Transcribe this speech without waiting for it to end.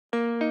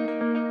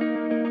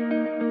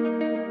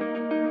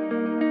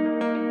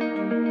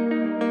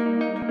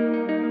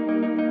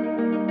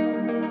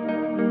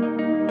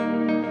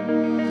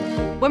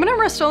Women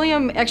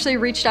Rust-Oleum actually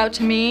reached out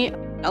to me.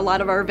 A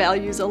lot of our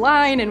values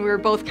align, and we were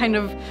both kind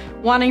of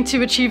wanting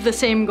to achieve the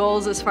same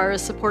goals as far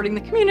as supporting the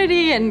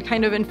community and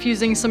kind of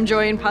infusing some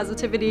joy and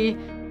positivity.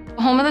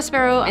 Home of the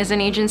Sparrow is an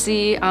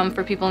agency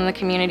for people in the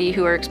community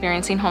who are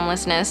experiencing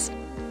homelessness.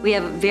 We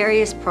have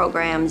various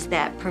programs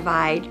that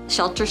provide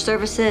shelter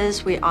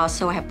services. We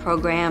also have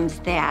programs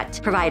that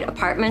provide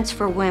apartments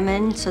for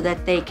women so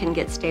that they can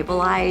get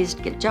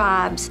stabilized, get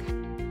jobs.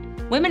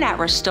 Women at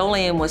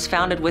Rust-Oleum was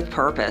founded with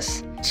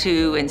purpose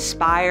to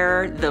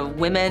inspire the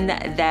women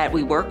that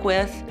we work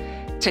with,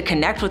 to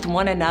connect with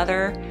one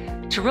another,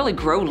 to really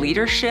grow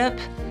leadership,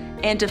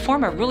 and to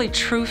form a really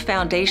true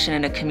foundation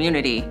in a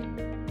community.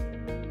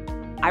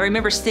 I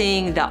remember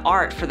seeing the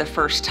art for the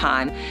first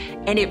time,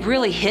 and it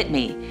really hit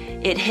me.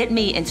 It hit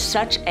me in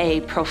such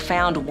a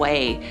profound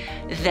way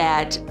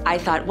that I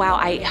thought, wow,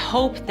 I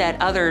hope that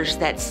others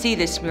that see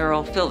this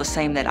mural feel the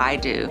same that I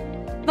do.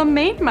 The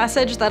main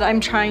message that I'm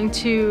trying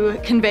to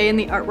convey in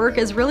the artwork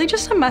is really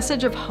just a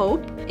message of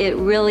hope. It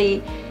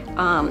really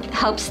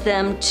helps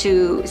them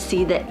to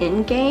see the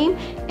end game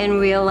and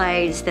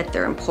realize that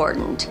they're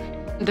important.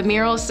 The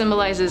mural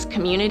symbolizes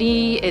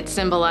community, it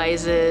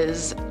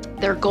symbolizes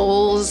their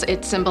goals,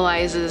 it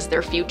symbolizes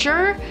their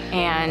future,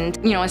 and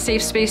a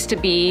safe space to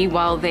be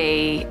while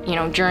they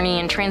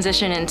journey and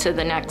transition into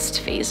the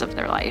next phase of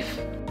their life.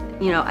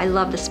 I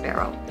love the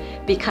Sparrow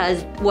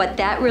because what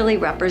that really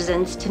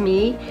represents to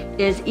me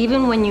is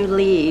even when you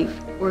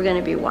leave, we're going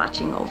to be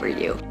watching over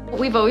you.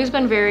 We've always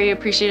been very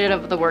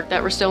appreciative of the work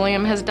that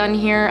Rust-Oleum has done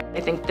here.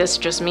 I think this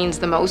just means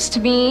the most to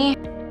me.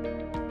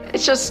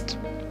 It's just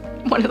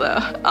one of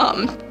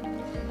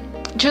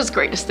the just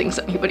greatest things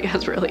that anybody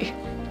has really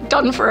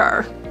done for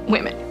our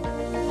women.